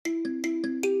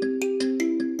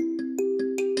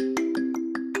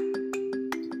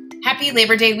Happy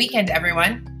Labor Day weekend,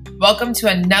 everyone. Welcome to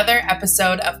another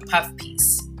episode of Puff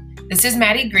Piece. This is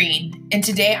Maddie Green, and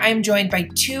today I am joined by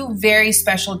two very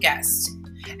special guests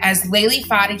as Layli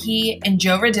Fatehi and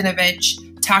Joe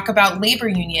Radinovich talk about labor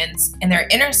unions and their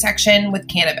intersection with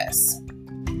cannabis.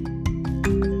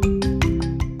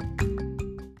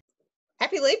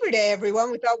 Happy Labor Day,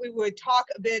 everyone. We thought we would talk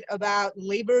a bit about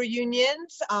labor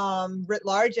unions writ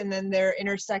large and then their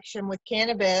intersection with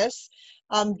cannabis.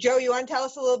 Joe, you want to tell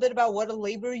us a little bit about what a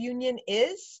labor union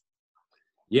is?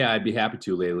 Yeah, I'd be happy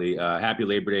to, Layli. Happy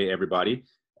Labor Day, everybody.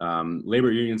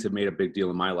 Labor unions have made a big deal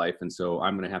in my life, and so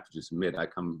I'm going to have to just admit I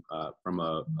come from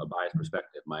a biased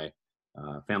perspective. My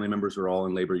family members are all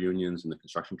in labor unions in the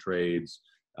construction trades,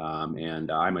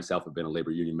 and I myself have been a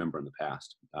labor union member in the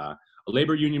past. A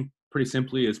labor union, pretty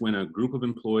simply, is when a group of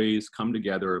employees come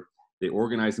together, they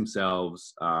organize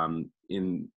themselves.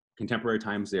 In contemporary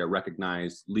times, they are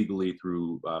recognized legally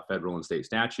through federal and state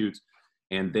statutes,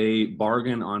 and they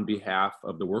bargain on behalf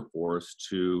of the workforce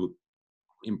to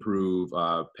improve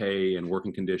pay and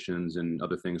working conditions and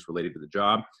other things related to the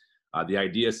job. The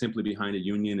idea simply behind a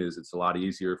union is it's a lot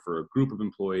easier for a group of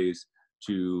employees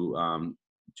to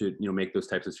make those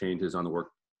types of changes on the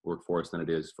workforce than it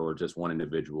is for just one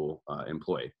individual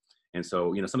employee. And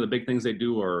so, some of the big things they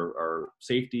do are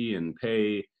safety and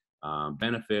pay,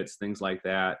 benefits, things like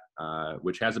that,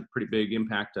 which has a pretty big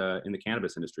impact in the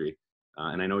cannabis industry.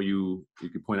 And I know you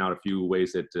could point out a few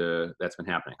ways that that's been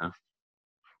happening, huh?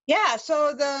 Yeah,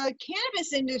 so the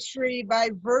cannabis industry, by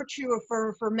virtue of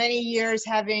for many years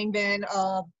having been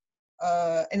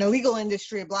an illegal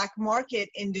industry, a black market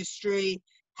industry,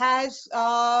 has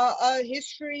a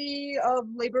history of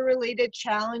labor-related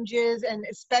challenges, and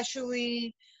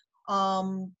especially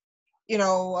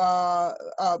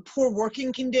poor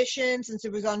working conditions, since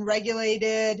it was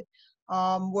unregulated,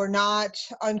 were not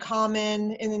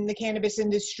uncommon in the cannabis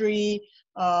industry.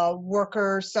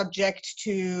 Workers subject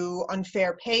to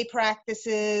unfair pay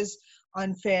practices,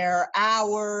 unfair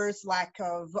hours, lack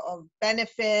of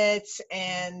benefits,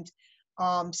 and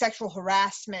sexual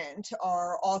harassment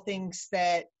are all things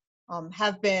that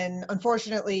have been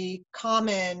unfortunately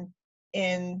common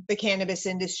in the cannabis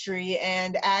industry.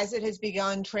 And as it has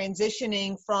begun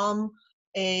transitioning from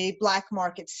a black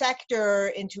market sector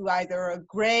into either a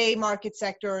gray market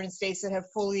sector in states that have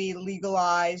fully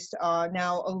legalized,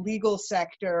 now a legal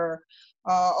sector,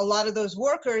 a lot of those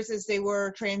workers, as they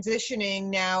were transitioning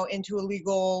now into a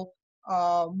legal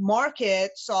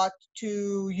market, sought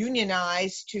to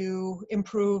unionize to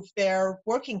improve their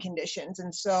working conditions.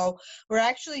 And so we're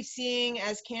actually seeing,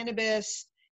 as cannabis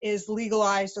is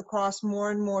legalized across more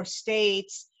and more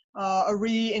states, a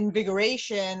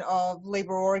reinvigoration of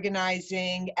labor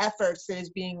organizing efforts that is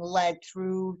being led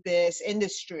through this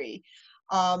industry.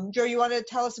 Joe, you want to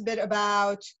tell us a bit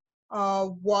about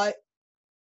what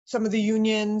some of the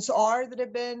unions are that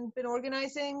have been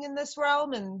organizing in this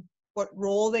realm and what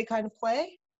role they kind of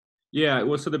play? Yeah,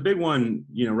 well, so the big one,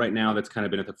 right now that's kind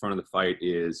of been at the front of the fight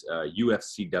is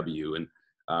UFCW, and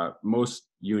most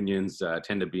unions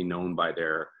tend to be known by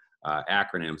their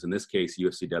acronyms. In this case,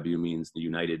 UFCW means the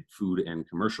United Food and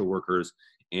Commercial Workers,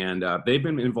 and they've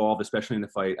been involved, especially in the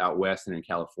fight out west and in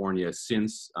California,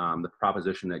 since the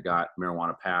proposition that got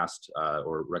marijuana passed,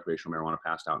 or recreational marijuana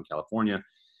passed out in California.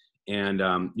 And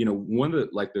one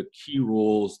of the key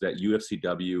roles that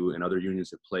UFCW and other unions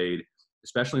have played,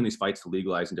 especially in these fights to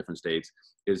legalize in different states,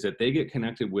 is that they get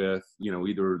connected with,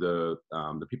 either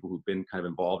the people who've been kind of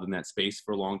involved in that space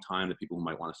for a long time, the people who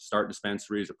might want to start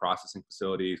dispensaries or processing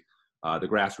facilities, the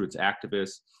grassroots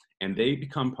activists, and they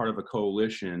become part of a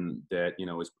coalition that,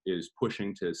 is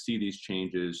pushing to see these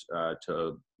changes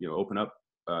to, open up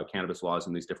cannabis laws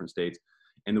in these different states.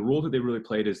 And the role that they really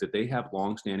played is that they have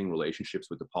longstanding relationships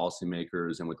with the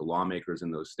policymakers and with the lawmakers in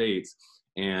those states.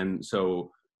 And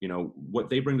so,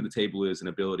 what they bring to the table is an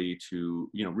ability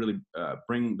to, really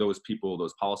bring those people,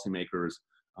 those policymakers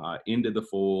into the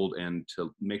fold, and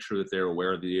to make sure that they're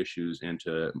aware of the issues, and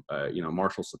to,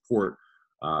 marshal support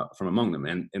from among them.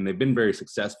 And they've been very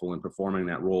successful in performing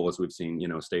that role, as we've seen,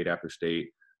 state after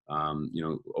state,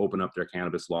 open up their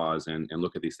cannabis laws and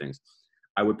look at these things.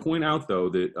 I would point out, though,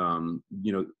 that,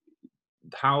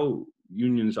 how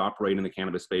unions operate in the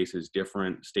cannabis space is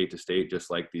different state to state, just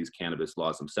like these cannabis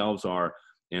laws themselves are.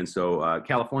 And so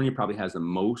California probably has the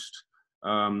most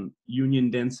union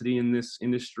density in this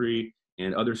industry,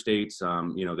 and other states,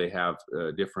 they have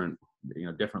different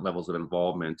levels of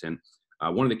involvement. And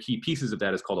one of the key pieces of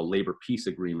that is called a labor peace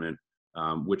agreement,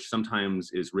 which sometimes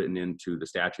is written into the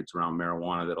statutes around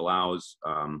marijuana that allows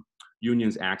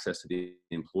unions access to the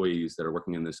employees that are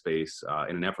working in this space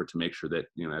in an effort to make sure that,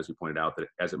 as we pointed out, that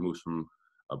as it moves from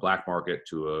black market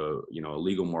to a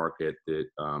legal market that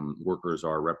workers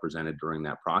are represented during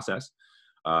that process.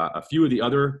 A few of the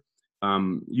other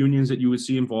unions that you would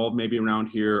see involved maybe around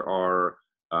here are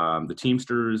the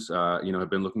Teamsters. Have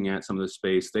been looking at some of the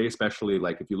space. They especially,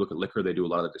 like if you look at liquor, they do a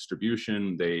lot of the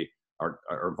distribution. They are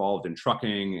involved in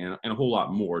trucking and a whole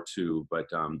lot more too, but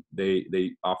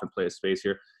they often play a space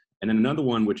here. And then another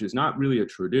one, which is not really a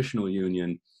traditional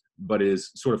union, but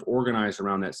is sort of organized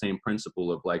around that same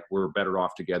principle of like, we're better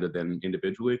off together than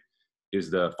individually,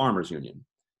 is the Farmers Union.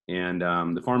 And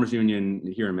the Farmers Union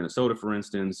here in Minnesota, for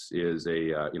instance, is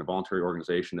a voluntary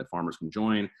organization that farmers can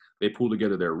join. They pool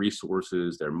together their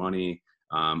resources, their money,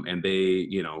 and they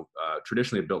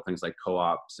traditionally have built things like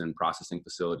co-ops and processing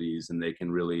facilities, and they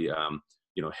can really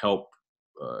help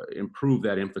improve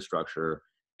that infrastructure.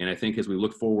 And I think as we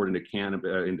look forward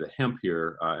into hemp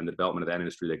here and the development of that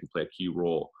industry, they can play a key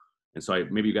role. And so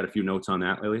maybe you got a few notes on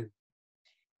that, Lily?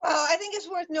 Well, I think it's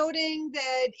worth noting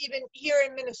that even here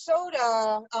in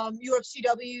Minnesota,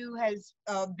 UFCW has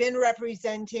been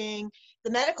representing the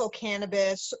medical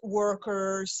cannabis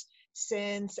workers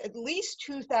since at least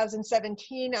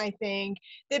 2017, I think.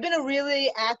 They've been a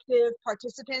really active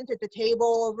participant at the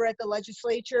table over at the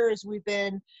legislature as we've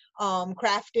been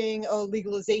crafting a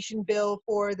legalization bill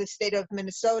for the state of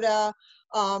Minnesota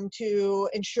to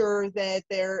ensure that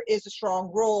there is a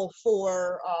strong role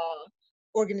for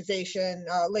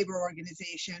labor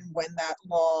organization when that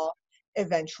law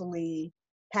eventually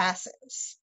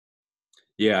passes.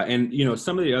 Yeah, and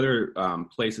some of the other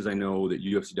places I know that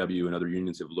UFCW and other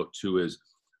unions have looked to is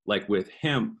like with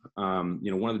hemp. One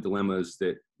of the dilemmas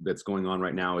that's going on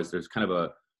right now is there's kind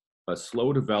of a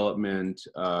slow development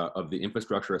of the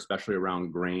infrastructure, especially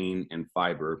around grain and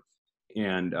fiber.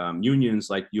 And unions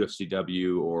like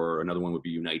UFCW, or another one would be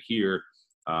Unite Here,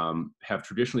 have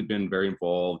traditionally been very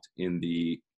involved in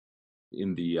the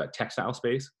textile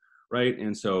space, right?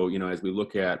 And so, as we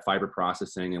look at fiber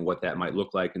processing and what that might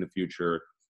look like in the future,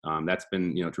 that's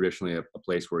been, traditionally a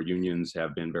place where unions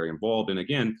have been very involved. And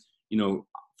again,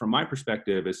 from my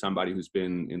perspective, as somebody who's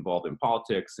been involved in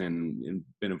politics and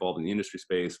been involved in the industry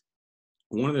space,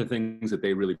 one of the things that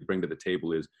they really bring to the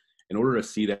table is, in order to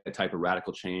see that type of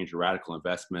radical change or radical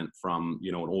investment from,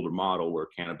 an older model where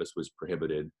cannabis was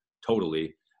prohibited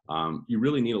totally, you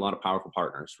really need a lot of powerful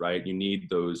partners, right? You need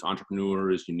those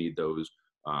entrepreneurs, you need those,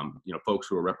 folks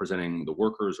who are representing the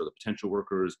workers or the potential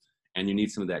workers, and you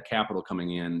need some of that capital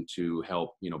coming in to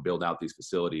help, build out these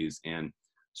facilities. And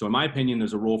so in my opinion,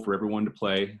 there's a role for everyone to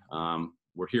play.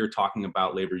 We're here talking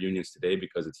about labor unions today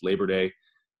because it's Labor Day.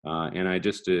 And I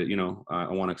just, I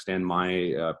want to extend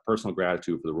my personal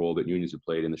gratitude for the role that unions have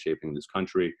played in the shaping of this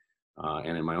country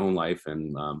and in my own life.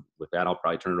 And with that, I'll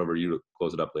probably turn it over to you to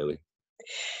close it up, Laylee.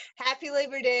 Happy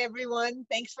Labor Day, everyone.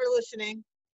 Thanks for listening.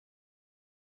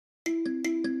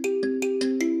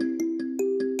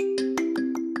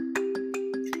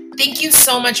 Thank you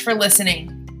so much for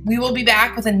listening. We will be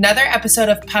back with another episode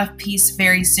of Puff Piece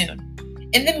very soon.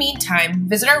 In the meantime,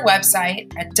 visit our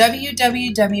website at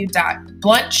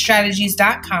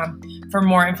www.bluntstrategies.com for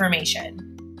more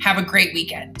information. Have a great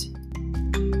weekend.